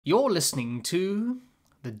You're listening to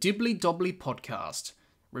the Dibbly-Dobbly podcast.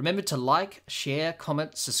 Remember to like, share,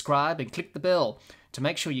 comment, subscribe, and click the bell to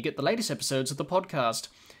make sure you get the latest episodes of the podcast.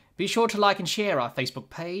 Be sure to like and share our Facebook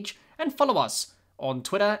page and follow us on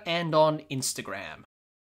Twitter and on Instagram.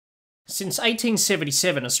 Since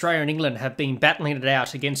 1877, Australia and England have been battling it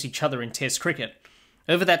out against each other in Test cricket.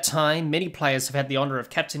 Over that time, many players have had the honour of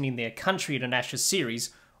captaining their country in an Ashes series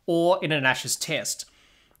or in an Ashes Test.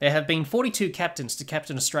 There have been 42 captains to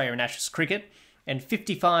captain Australia in Ashes cricket and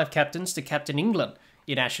 55 captains to captain England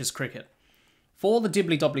in Ashes cricket. For the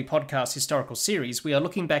Dibbly-Dobbly podcast historical series, we are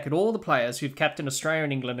looking back at all the players who've captained Australia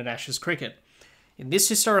and England in Ashes cricket. In this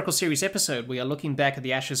historical series episode, we are looking back at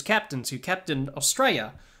the Ashes captains who captained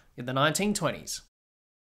Australia in the 1920s.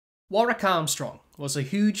 Warrick Armstrong was a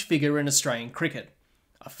huge figure in Australian cricket,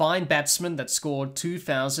 a fine batsman that scored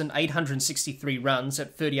 2,863 runs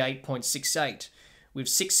at 38.68. with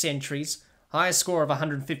 6 centuries, highest score of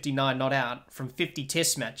 159 not out from 50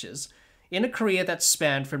 test matches, in a career that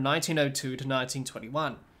spanned from 1902 to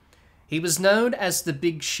 1921. He was known as the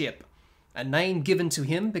Big Ship, a name given to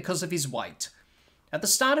him because of his weight. At the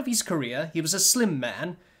start of his career, he was a slim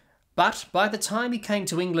man, but by the time he came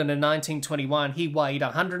to England in 1921, he weighed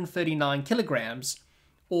 139 kilograms,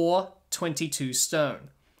 or 22 stone.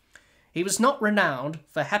 He was not renowned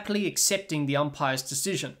for happily accepting the umpire's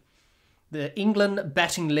decision. The England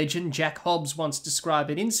batting legend Jack Hobbs once described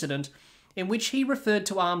an incident in which he referred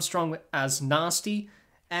to Armstrong as nasty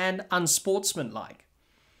and unsportsmanlike.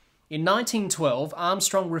 In 1912,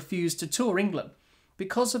 Armstrong refused to tour England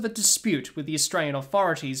because of a dispute with the Australian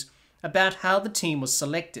authorities about how the team was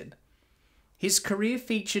selected. His career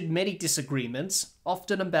featured many disagreements,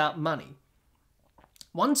 often about money.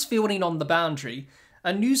 Once fielding on the boundary,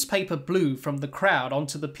 a newspaper blew from the crowd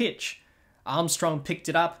onto the pitch. Armstrong picked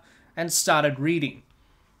it up and started reading.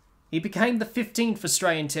 He became the 15th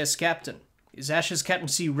Australian Test captain. His Ashes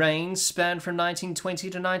captaincy reign spanned from 1920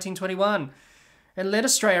 to 1921 and led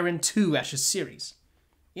Australia in 2 Ashes series.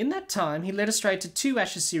 In that time, he led Australia to 2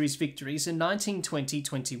 Ashes series victories in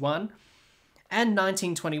 1920-21 and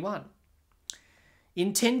 1921.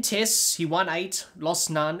 In 10 tests, he won 8, lost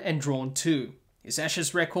none, and drawn 2. His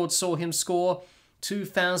Ashes record saw him score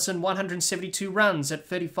 2,172 runs at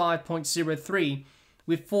 35.03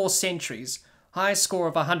 with 4 centuries, highest score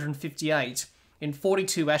of 158 in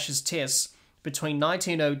 42 Ashes tests between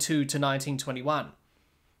 1902 to 1921.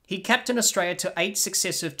 He captained Australia to 8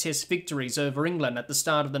 successive test victories over England at the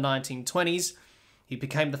start of the 1920s. He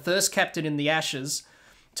became the first captain in the Ashes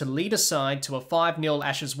to lead a side to a 5-0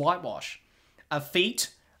 Ashes whitewash, a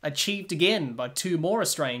feat achieved again by 2 more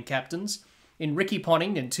Australian captains, in Ricky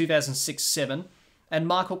Ponting in 2006-07 and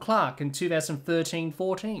Michael Clarke in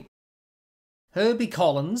 2013-14. Herbie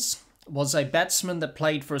Collins was a batsman that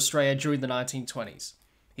played for Australia during the 1920s.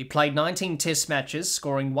 He played 19 test matches,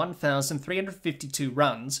 scoring 1,352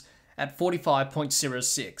 runs at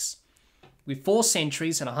 45.06, with 4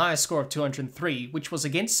 centuries and a highest score of 203, which was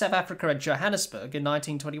against South Africa at Johannesburg in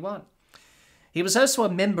 1921. He was also a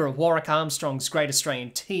member of Warrick Armstrong's Great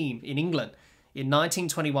Australian team in England in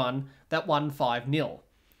 1921 that won 5-0.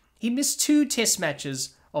 He missed 2 test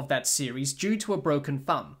matches of that series due to a broken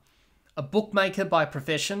thumb. A bookmaker by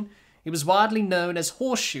profession, he was widely known as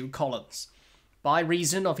Horseshoe Collins, by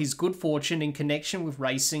reason of his good fortune in connection with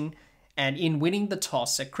racing and in winning the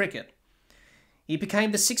toss at cricket. He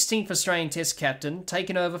became the 16th Australian Test captain,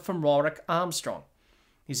 taking over from Warrick Armstrong.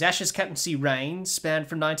 His Ashes captaincy reign spanned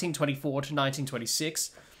from 1924 to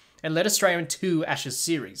 1926 and led Australia in 2 Ashes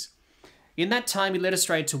series. In that time, he led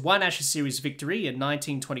Australia to 1 Ashes series victory in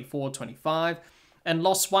 1924-25 and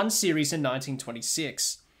lost 1 series in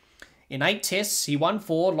 1926. In 8 tests, he won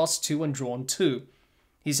 4, lost 2 and drawn 2.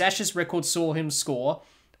 His Ashes record saw him score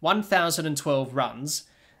 1,012 runs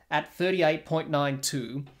at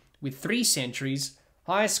 38.92 with 3 centuries,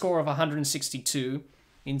 highest score of 162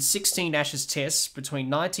 in 16 Ashes tests between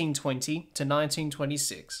 1920 to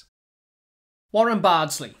 1926. Warren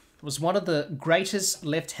Bardsley was one of the greatest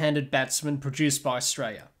left-handed batsmen produced by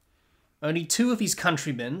Australia. Only 2 of his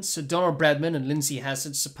countrymen, Sir Donald Bradman and Lindsay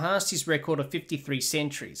Hassett, surpassed his record of 53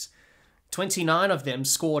 centuries. 29 of them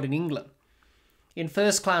scored in England. In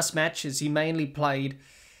first-class matches, he mainly played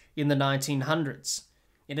in the 1900s,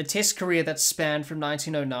 in a test career that spanned from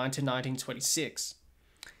 1909 to 1926.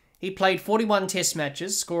 He played 41 test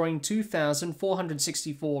matches, scoring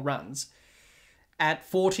 2,464 runs at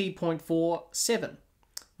 40.47,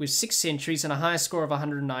 with 6 centuries and a highest score of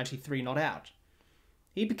 193 not out.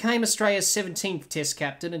 He became Australia's 17th Test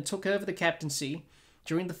captain and took over the captaincy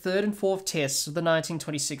during the 3rd and 4th tests of the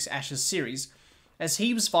 1926 Ashes series, as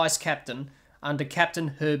he was vice-captain under Captain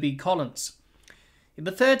Herbie Collins. In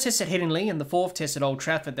the third test at Headingley and the fourth test at Old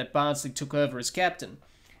Trafford that Bardsley took over as captain,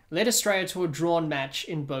 led Australia to a drawn match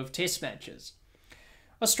in both test matches.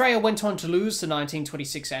 Australia went on to lose the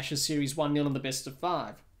 1926 Ashes series 1-0 in the best of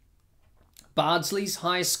 5. Bardsley's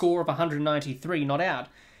highest score of 193 not out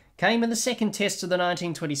came in the second test of the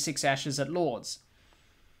 1926 Ashes at Lord's.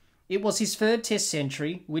 It was his third test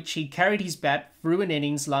century, which he carried his bat through an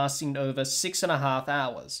innings lasting over 6.5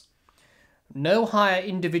 hours. No higher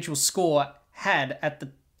individual score had, at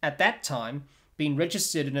that time, been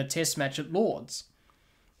registered in a test match at Lord's.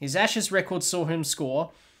 His Ashes record saw him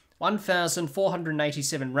score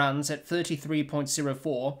 1,487 runs at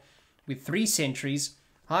 33.04, with 3 centuries,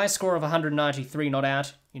 high score of 193 not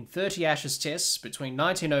out, in 30 Ashes tests between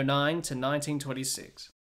 1909 to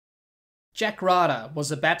 1926. Jack Ryder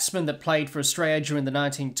was a batsman that played for Australia during the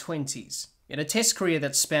 1920s. In a test career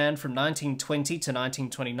that spanned from 1920 to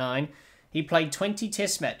 1929, he played 20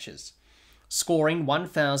 test matches, scoring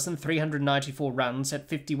 1,394 runs at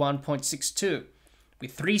 51.62,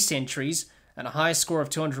 with 3 centuries and a high score of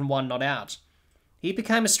 201 not out. He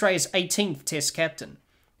became Australia's 18th test captain.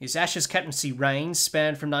 His Ashes captaincy reign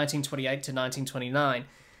spanned from 1928 to 1929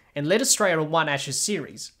 and led Australia to 1 Ashes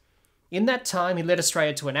series. In that time, he led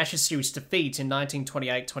Australia to an Ashes series defeat in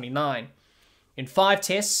 1928-29. In 5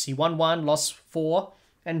 tests, he won 1, lost 4,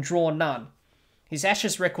 and drawn none. His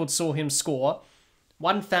Ashes record saw him score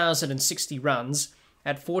 1,060 runs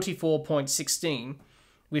at 44.16,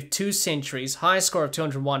 with 2 centuries, highest score of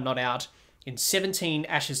 201 not out, in 17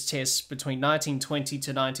 Ashes tests between 1920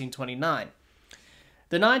 to 1929.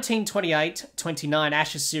 The 1928-29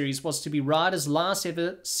 Ashes series was to be Ryder's last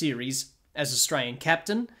ever series as Australian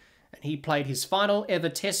captain, and he played his final ever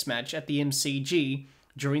test match at the MCG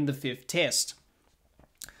during the 5th test.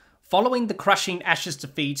 Following the crushing Ashes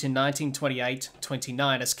defeat in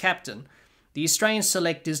 1928-29 as captain, the Australian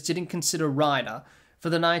selectors didn't consider Ryder for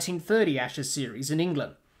the 1930 Ashes series in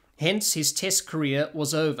England. Hence, his test career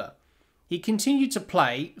was over. He continued to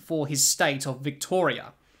play for his state of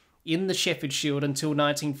Victoria in the Sheffield Shield until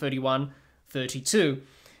 1931-32.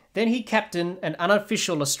 Then he captained an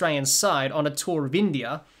unofficial Australian side on a tour of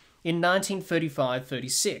India in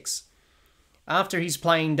 1935-36. After his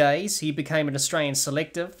playing days, he became an Australian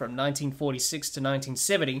selector from 1946 to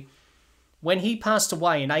 1970. When he passed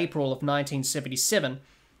away in April of 1977,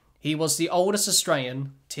 he was the oldest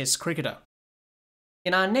Australian Test cricketer.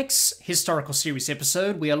 In our next historical series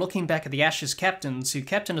episode, we are looking back at the Ashes captains who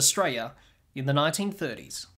captained Australia in the 1930s.